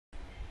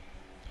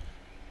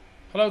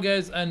Hello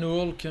guys and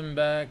welcome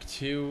back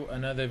to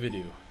another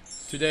video.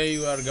 Today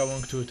we are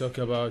going to talk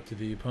about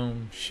the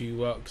poem She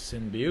Walks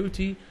in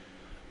Beauty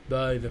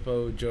by the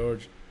poet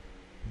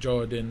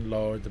Jordan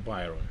Lord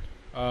Byron.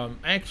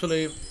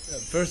 Actually,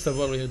 first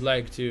of all, we would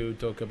like to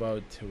talk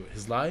about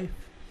his life.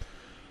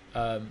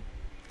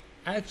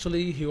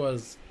 Actually, he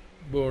was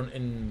born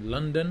in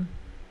London,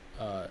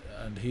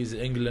 and he's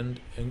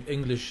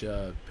English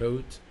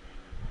poet.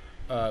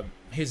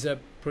 He's a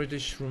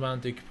British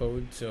romantic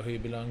poet, so he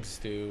belongs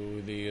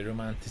to the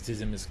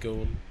Romanticism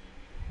school.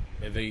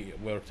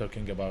 We're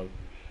talking about,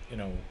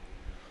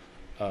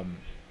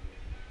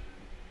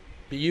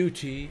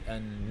 beauty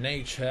and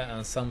nature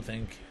and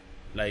something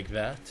like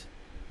that.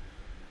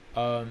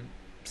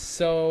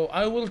 So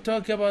I will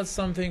talk about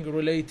something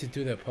related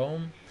to the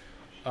poem.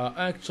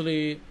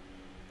 Actually,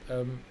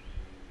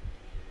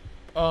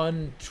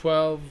 on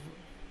 12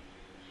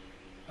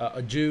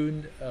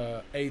 June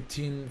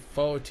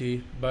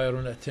 1840,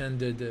 Byron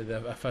attended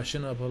a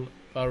fashionable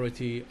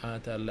party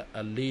at a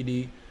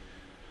lady,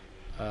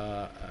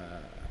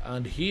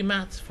 and he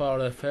met for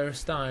the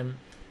first time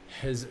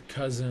his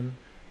cousin,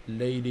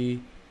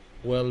 Lady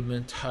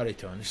Wilmot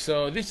Harrington.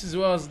 So this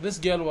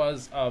girl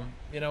was,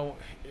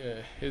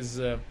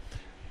 his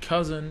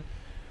cousin,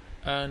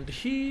 and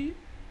he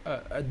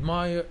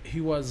admired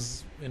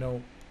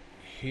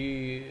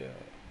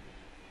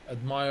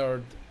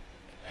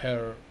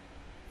her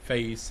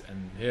face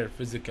and her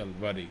physical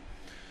body.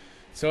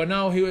 So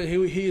now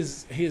he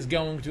is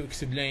going to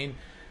explain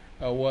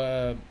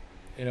the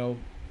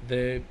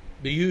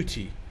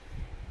beauty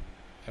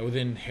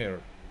within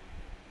her.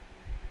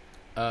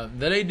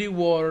 The lady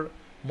wore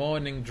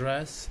mourning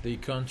dress, the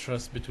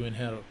contrast between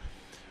her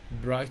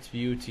bright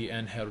beauty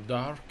and her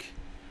dark.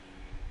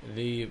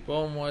 The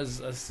poem was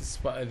this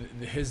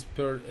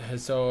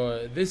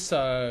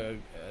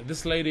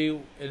lady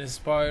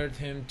inspired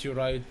him to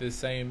write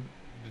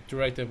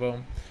a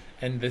poem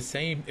in the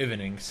same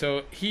evening.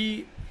 So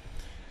he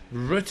had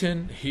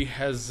written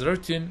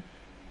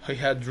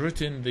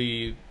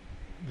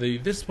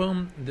this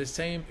poem the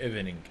same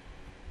evening.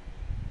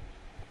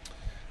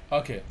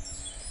 Okay.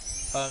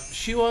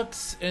 She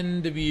walks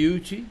in the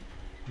beauty.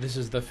 This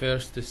is the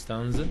first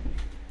stanza.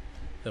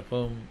 The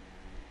poem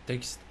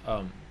text.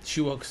 She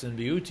walks in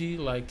beauty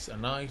like a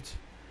night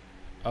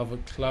of a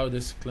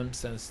cloudless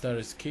glimpse and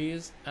starry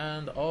skies,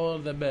 and all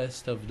the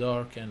best of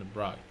dark and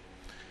bright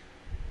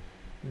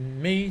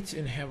meet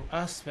in her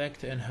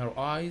aspect and her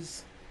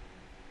eyes,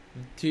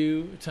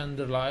 to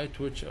tender light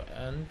which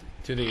end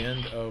to the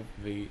end of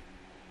the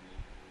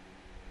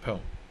poem.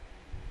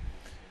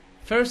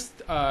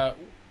 First,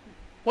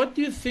 what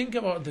do you think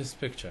about this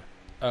picture?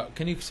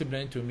 Can you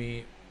explain to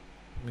me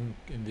in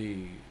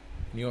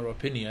your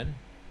opinion,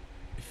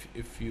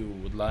 if you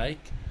would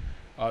like?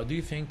 Do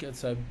you think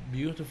it's a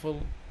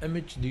beautiful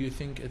image? Do you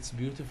think it's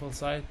beautiful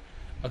sight?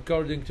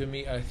 According to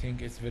me, I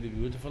think it's very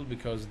beautiful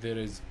because there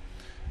is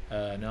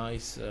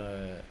nice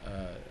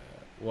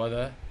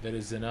weather. There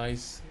is a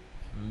nice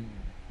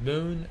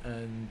moon,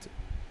 and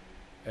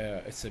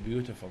it's a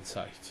beautiful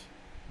sight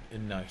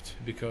in night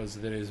because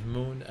there is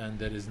moon and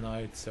there is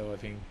night. So I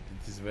think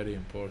it is very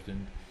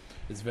important.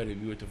 It's very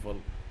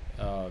beautiful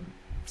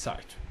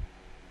sight.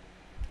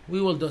 We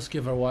will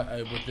discover why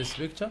I put this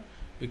picture,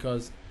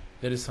 because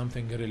there is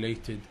something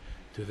related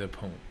to the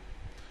poem.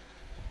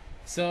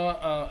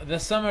 So the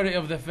summary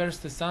of the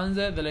first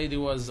stanza: the lady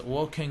was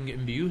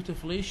walking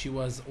beautifully. She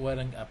was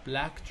wearing a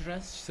black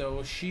dress.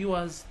 So she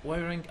was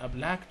wearing a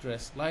black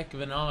dress like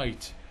the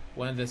night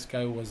when the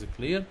sky was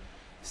clear.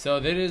 So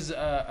there is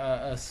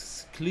a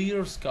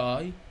clear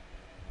sky,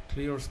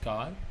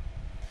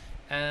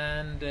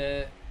 and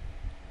there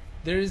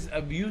is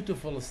a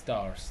beautiful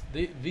stars.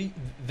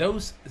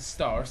 Those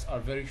stars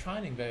are very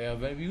shining. They are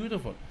very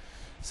beautiful.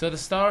 So the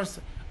stars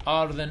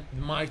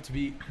might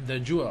be the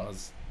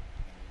jewels.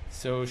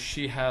 So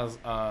she has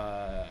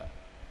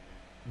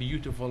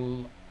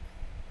beautiful,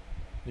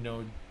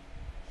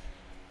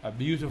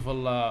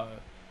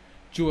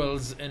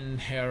 jewels in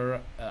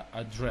her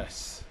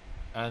dress,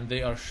 and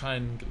they are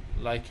shining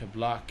like a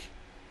black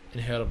in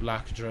her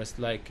black dress,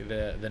 like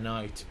the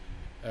night.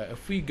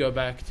 If we go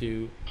back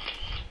to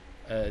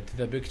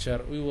the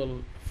picture, we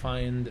will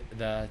find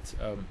that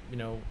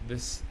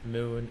this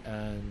moon,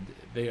 and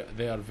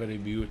they are very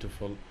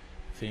beautiful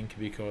thing,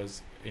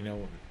 because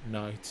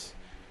night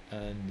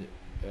and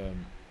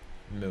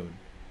moon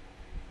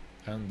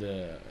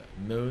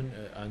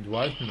and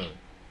white moon.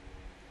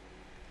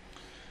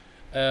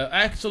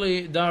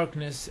 Actually,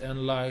 darkness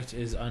and light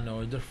is an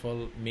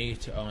wonderful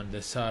meet on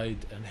the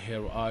side, and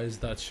her eyes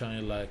that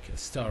shine like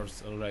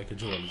stars or like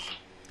jewels.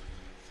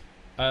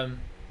 The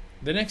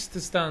next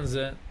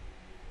stanza,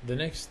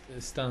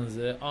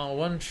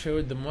 one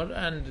showed the more,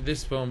 and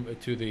this poem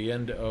to the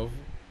end of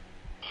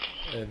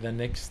the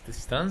next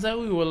stanza.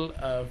 We will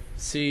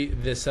see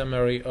the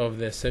summary of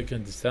the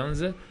second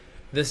stanza.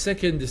 The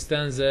second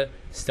stanza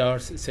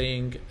starts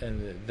saying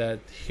that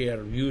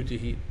her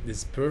beauty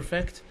is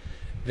perfect.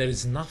 There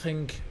is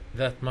nothing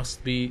that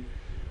must be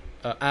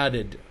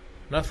added.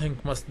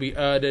 Nothing must be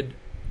added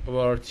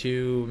or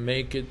to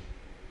make it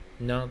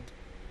not,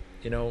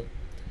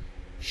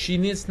 she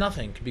needs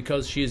nothing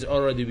because she is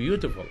already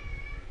beautiful,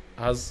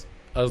 as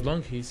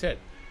long he said.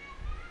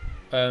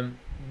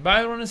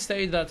 Byron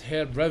stated that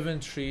her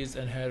pleasantries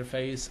and her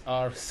face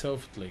are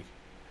softly.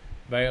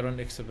 Byron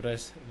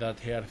expressed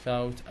that her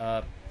thoughts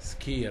are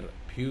scarce,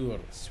 pure,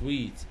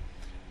 sweet,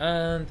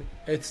 and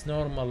it's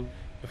normal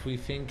if we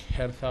think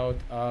her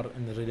thoughts are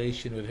in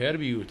relation with her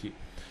beauty.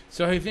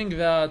 So I think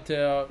that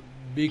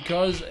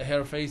because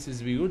her face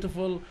is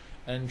beautiful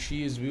and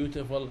she is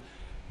beautiful,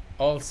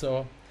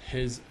 also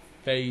her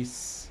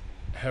face,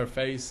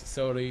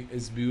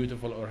 is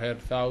beautiful, or her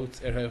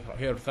thoughts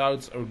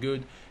are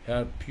good,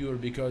 are pure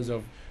because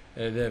of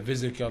the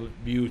physical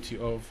beauty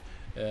of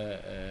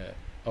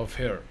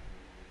her.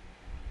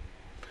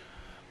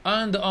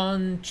 And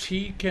on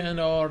cheek and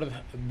or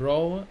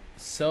brow,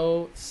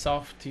 so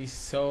softy,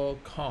 so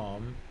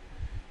calm,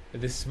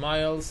 the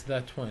smiles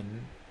that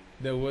win,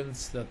 the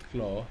winds that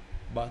glow,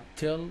 but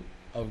till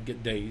of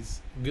good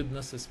days,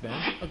 goodness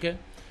spent. Okay,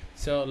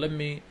 so let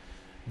me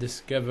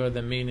discover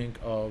the meaning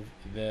of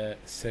the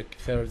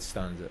third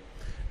stanza.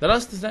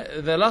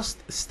 The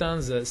last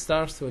stanza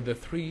starts with the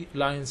 3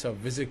 lines of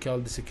physical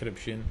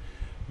description.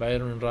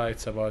 Byron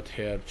writes about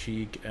her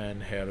cheek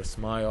and her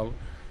smile.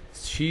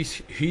 He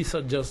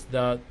suggests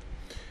that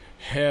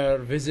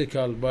her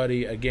physical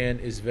body again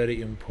is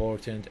very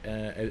important,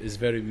 is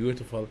very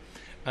beautiful,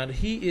 and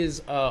he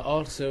is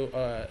also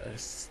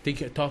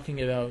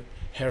talking about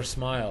her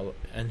smile,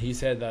 and he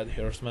said that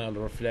her smile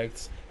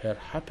reflects her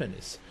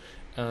happiness,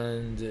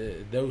 and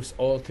those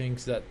all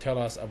things that tell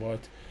us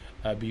about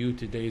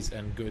beauty days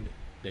and good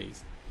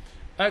days.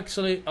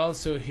 Actually,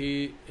 also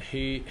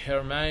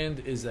her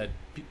mind is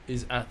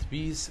at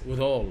peace with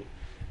all,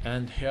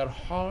 and her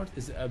heart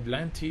is a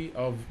plenty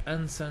of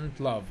innocent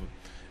love.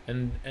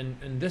 And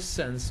in this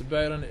sense,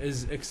 Byron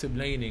is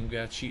explaining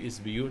that she is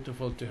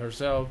beautiful to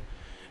herself,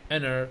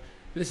 inner.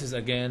 This is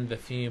again the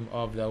theme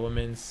of the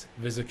woman's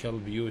physical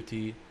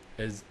beauty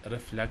is a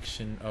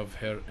reflection of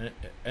her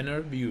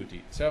inner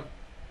beauty. So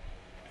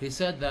he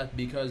said that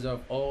because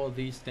of all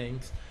these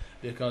things,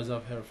 because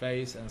of her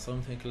face and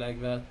something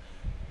like that,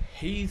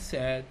 he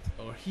said,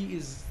 or he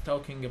is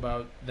talking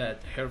about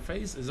that her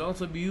face is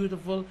also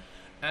beautiful,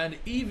 and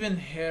even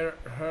her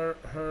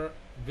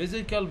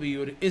physical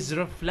beauty is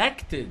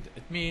reflected.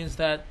 It means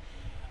that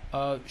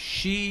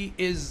she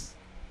is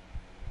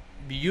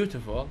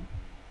beautiful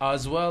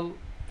as well.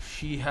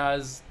 She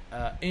has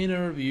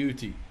inner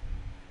beauty.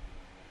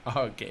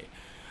 Okay,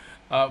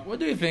 what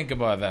do you think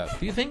about that?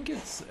 Do you think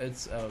it's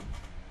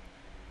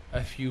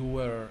if you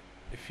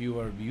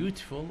were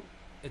beautiful,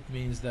 it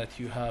means that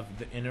you have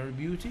the inner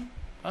beauty?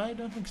 I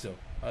don't think so.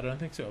 I don't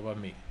think so about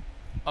me.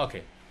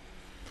 Okay.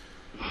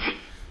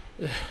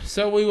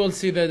 So we will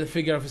see that the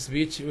figure of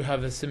speech. We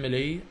have the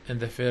simile in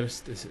the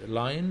first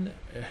line.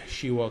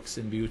 She walks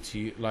in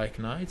beauty like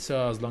night.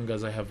 So as long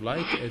as I have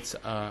like, it's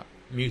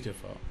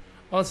beautiful.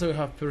 Also we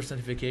have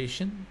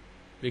personification,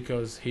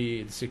 because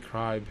he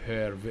described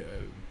her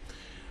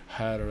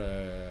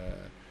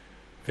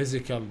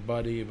physical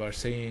body by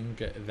saying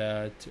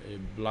that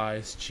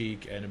lies,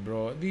 cheek and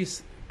brow,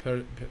 these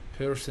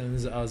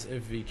persons, as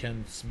if we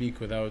can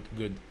speak without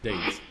good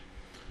days.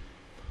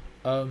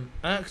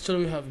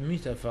 Actually we have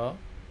metaphor,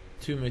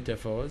 2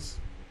 metaphors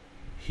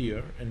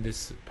here in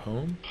this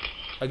poem.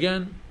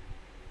 Again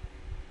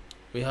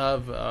we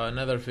have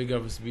another figure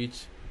of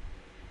speech,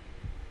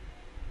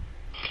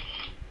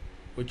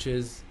 which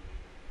is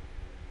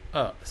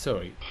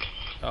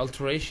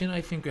alteration.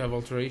 I think we have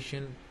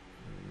alteration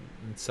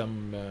in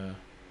some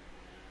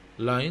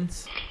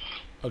lines.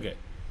 Okay,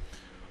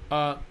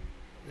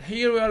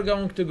 here we are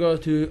going to go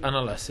to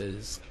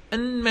analysis.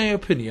 In my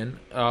opinion,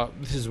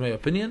 this is my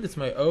opinion, it's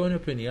my own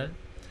opinion,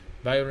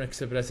 Byron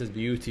expresses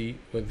beauty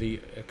with the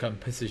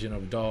composition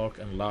of dark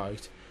and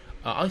light.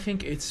 I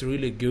think it's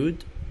really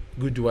good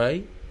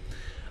way.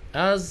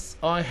 As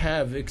I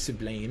have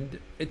explained,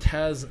 it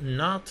has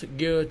not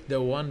got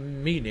the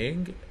one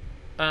meaning,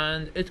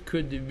 and it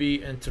could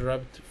be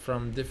interpreted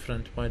from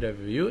different point of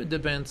view. It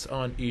depends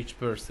on each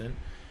person,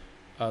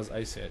 as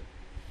I said.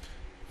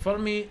 For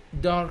me,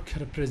 dark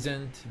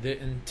represent the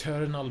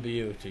internal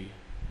beauty,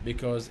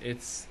 because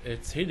it's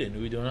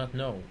hidden. We do not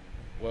know.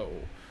 Well,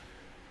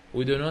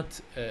 we do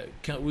not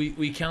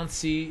we can't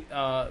see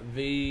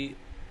the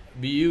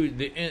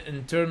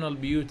internal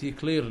beauty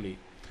clearly,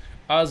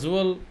 as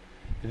well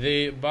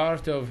the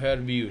part of her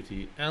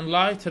beauty. And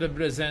light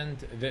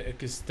represent the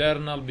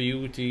external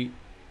beauty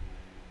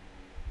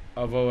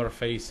of our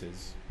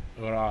faces,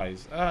 our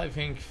eyes. I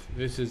think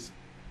this is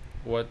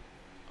what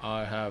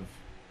I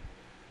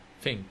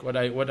think.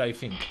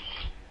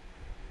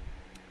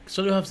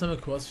 So you have some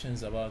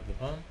questions about the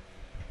poem.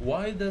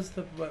 Why does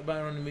the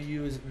Byron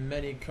use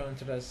many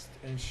contrasts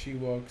in She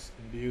Walks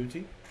in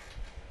Beauty?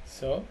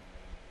 So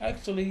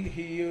actually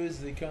he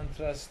used the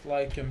contrast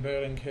like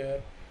comparing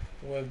her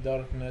with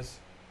darkness,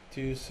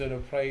 to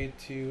celebrate,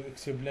 to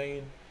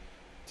explain,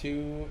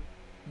 to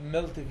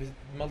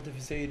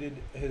multifaceted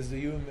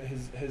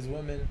his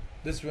woman.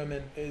 This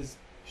woman is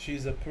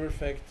she's a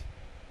perfect,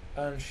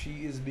 and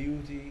she is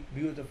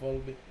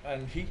beautiful,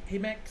 and he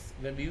makes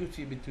the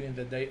beauty between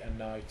the day and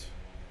night,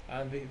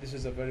 and this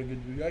is a very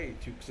good way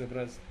to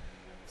express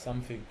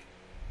something,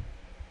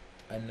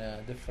 and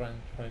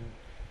different when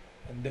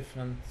and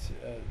different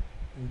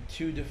in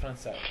two different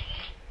sides.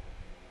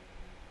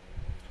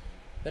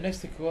 The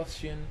next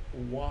question: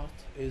 what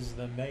is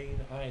the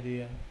main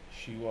idea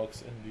she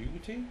works in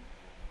beauty?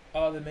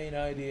 The main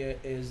idea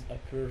is a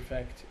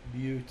perfect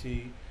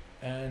beauty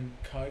and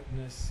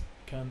kindness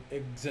can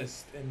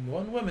exist in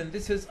one woman.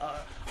 This is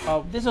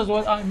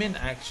what I mean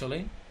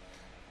actually.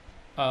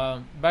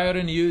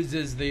 Byron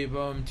uses the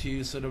poem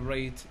to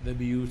celebrate the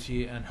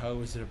beauty and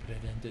how it's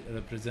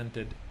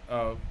represented.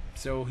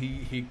 So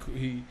he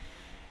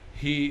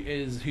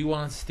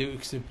wants to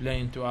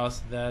explain to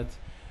us that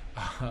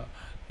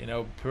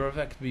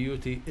perfect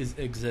beauty is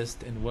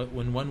exist in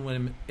one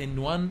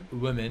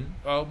woman.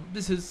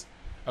 This is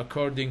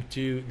according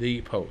to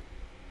the poet.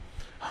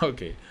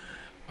 Okay.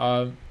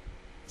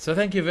 So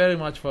thank you very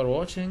much for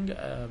watching.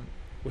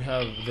 We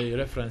have the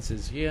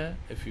references here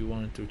if you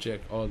want to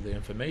check all the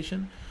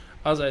information.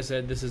 As I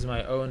said, this is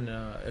my own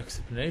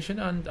explanation,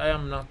 and I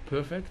am not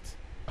perfect.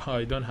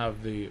 I don't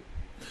have the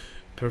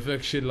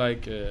perfection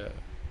like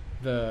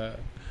the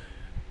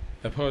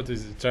poet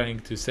is trying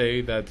to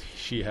say that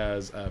she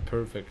has a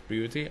perfect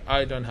beauty.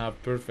 I don't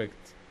have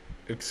perfect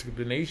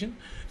explanation.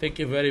 Thank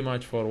you very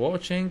much for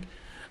watching,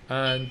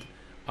 and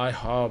I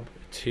hope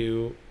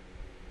to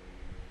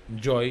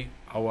enjoy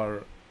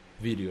our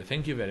video.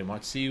 Thank you very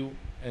much. See you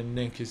in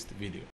next video.